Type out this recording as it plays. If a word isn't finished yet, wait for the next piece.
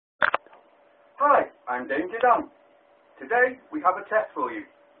Hi, I'm Danger Dan. Today we have a test for you.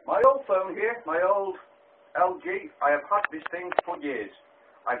 My old phone here, my old LG, I have had this thing for years.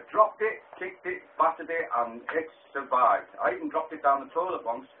 I've dropped it, kicked it, battered it, and it's survived. I even dropped it down the toilet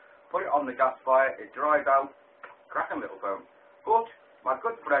once, put it on the gas fire, it dried out, cracking little phone. But my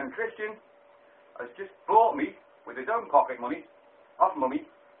good friend Christian has just bought me, with his own pocket money, off mummy,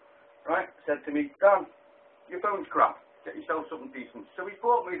 right, said to me, Dan, your phone's crap, get yourself something decent. So he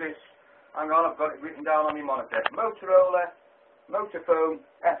bought me this. Hang on, I've got it written down on my monitor. Motorola Motofone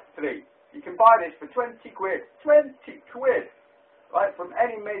F3. You can buy this for 20 quid. 20 quid! Right, from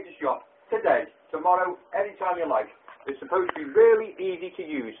any major shop. Today, tomorrow, anytime you like. It's supposed to be really easy to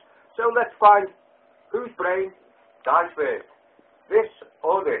use. So let's find whose brain dies first. This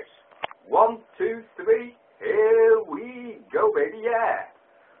or this. 1, 2, 3. Here we go, baby, yeah!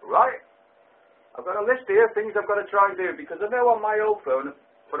 Right. I've got a list here of things I've got to try and do, because I know on my old phone,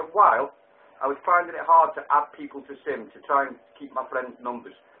 for a while, I was finding it hard to add people to SIM to try and keep my friends'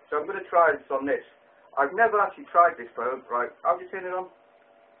 numbers. So I'm going to try this on this. I've never actually tried this phone. Right, how do you turn it on?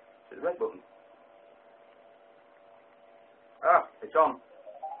 It's the red button. Ah, it's on.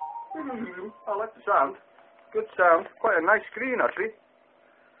 I like the sound. Good sound. Quite a nice screen, actually.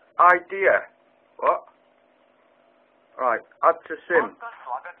 Idea. What? Right, add to SIM.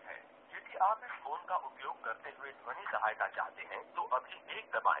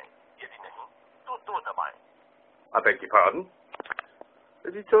 I beg your pardon?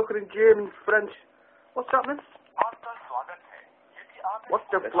 Is he talking in German, French? What's happening? What's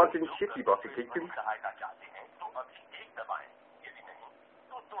the flooding shitty bossy kicking?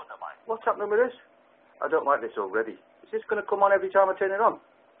 What's happening with this? I don't like this already. Is this going to come on every time I turn it on?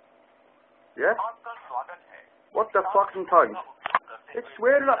 Yeah? What the fucking time? It's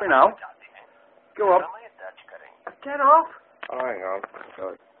swearing at me now. Go on. Get off! Oh, hang on.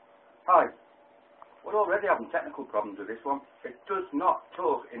 Sorry. Hi. We're already having technical problems with this one. It does not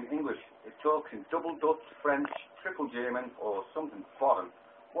talk in English. It talks in double Dutch, French, triple German, or something foreign.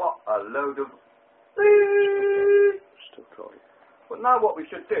 What a load of... Still talking. But now what we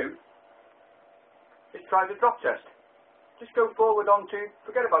should do is try the drop test. Just go forward onto...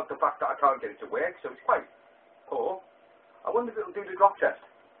 Forget about the fact that I can't get it to work, so it's quite poor. I wonder if it'll do the drop test.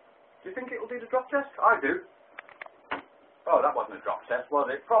 Do you think it'll do the drop test? I do. Oh, that wasn't a drop test, was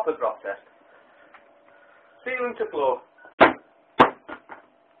it? Proper drop test. Ceiling to floor.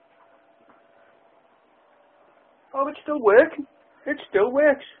 Oh, it's still working. It still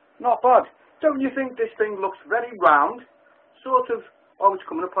works. Not bad. Don't you think this thing looks very round? Sort of... Oh, it's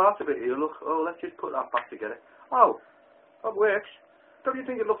coming apart a bit here. Look. Oh, let's just put that back together. Oh, that works. Don't you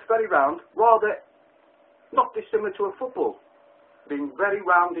think it looks very round? Rather not dissimilar to a football. Being very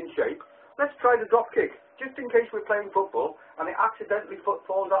round in shape. Let's try the drop kick. Just in case we're playing football and it accidentally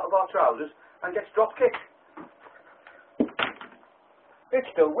falls out of our trousers and gets drop kicked. It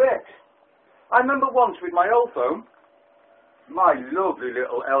still works. I remember once with my old phone, my lovely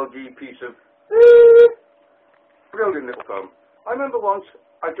little LG piece of brilliant little phone. I remember once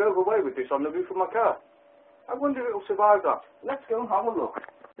I drove away with this on the roof of my car. I wonder if it'll survive that. Let's go and have a look.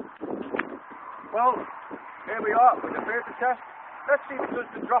 Well, here we are with the first test. Let's see if it does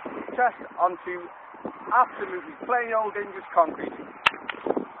the drop test onto absolutely plain old English concrete.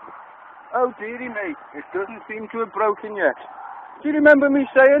 Oh dearie me, it doesn't seem to have broken yet. Do you remember me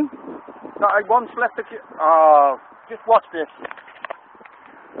saying that I once left the kid? Oh, just watch this.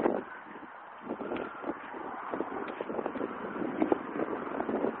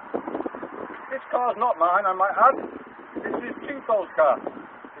 This car's not mine, I might add. This is Twofold's car.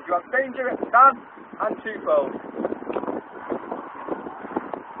 If you have Danger, Dan, and Twofold.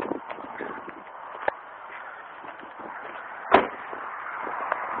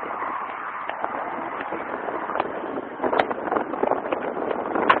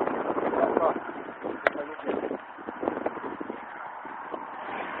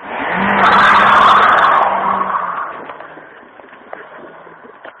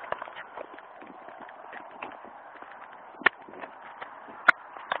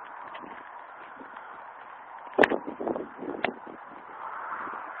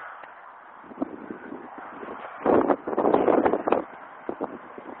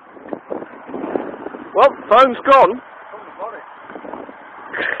 Well, phone's gone.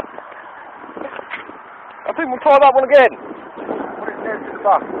 I think we'll try that one again. Put it down to the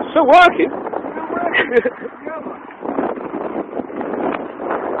back. Still working?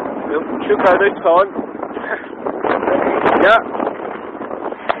 Yep, should go this time. Yeah.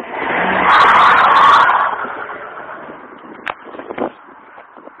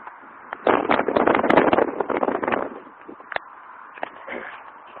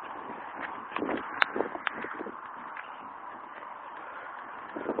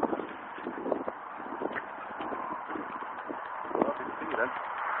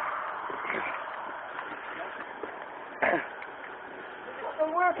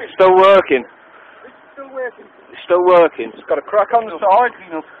 still working? Still working. It's still working. It's still working. It's got a crack on the side,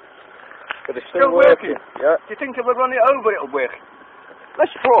 you know. But it's still working. Yeah. Do you think if we run it over it'll work?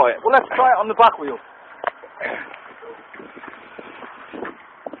 Let's try it. Well, let's try it on the back wheel.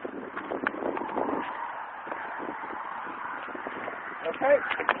 Okay.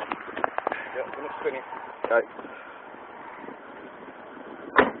 Yeah, I'm gonna spin it. Okay.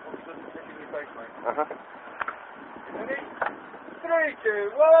 Ready? 3,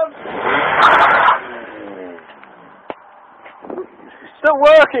 2, 1. Still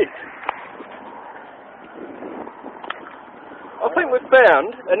working. I think we've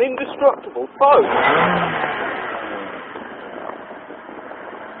found an indestructible phone.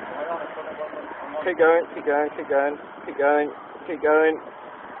 Keep going, keep going, keep going, keep going, keep going.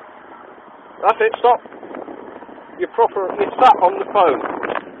 That's it, stop. You're sat on the phone.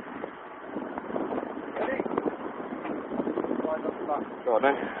 Ready? Go on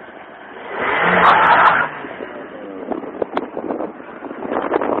then.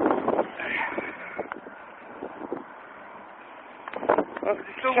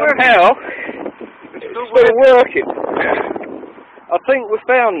 Somehow, it's still working. I think we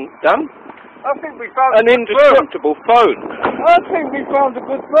found, Dan, I think we found an indestructible phone. I think we found a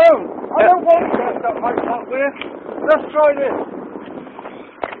good phone. I don't want that might not work. Let's try this.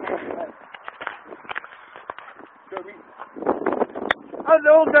 An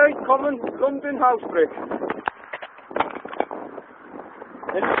all day common London house brick.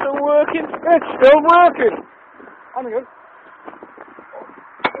 Is it still working? It's still working. Hang on.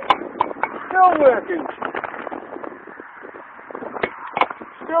 Still working.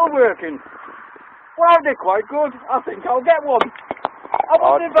 Still working. Well, they're quite good. I think I'll get one. I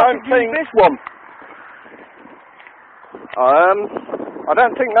wonder if I could use this one. I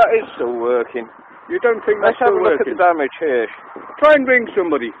don't think that is still working. You don't think that's Let's have still a look working? at the damage here. Try and ring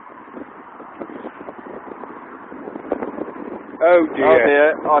somebody. Oh dear. Oh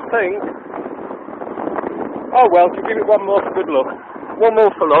dear, I think. Oh well, to give it one more for good luck. One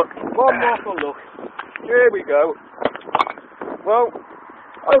more for luck. One more for luck. Here we go. Well,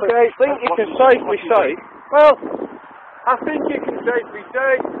 I think you can safely say. Well, I think you can safely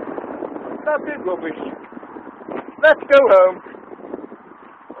say that's it, rubbish. Let's go home.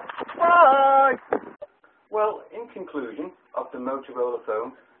 Bye. Well, in conclusion of the Motorola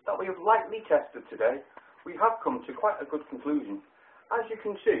phone that we have lightly tested today, we have come to quite a good conclusion. As you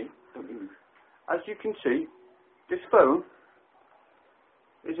can see, this phone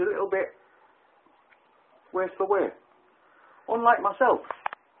is a little bit worse for wear. Unlike myself,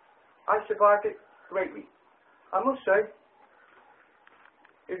 I survived it greatly. I must say,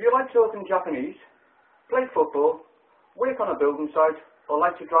 if you like talking Japanese, play football, work on a building site, or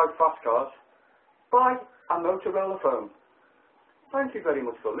like to drive fast cars, buy a Motorola phone. Thank you very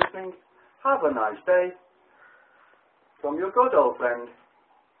much for listening. Have a nice day. From your good old friend,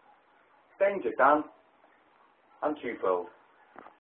 Danger Dan and Twofold.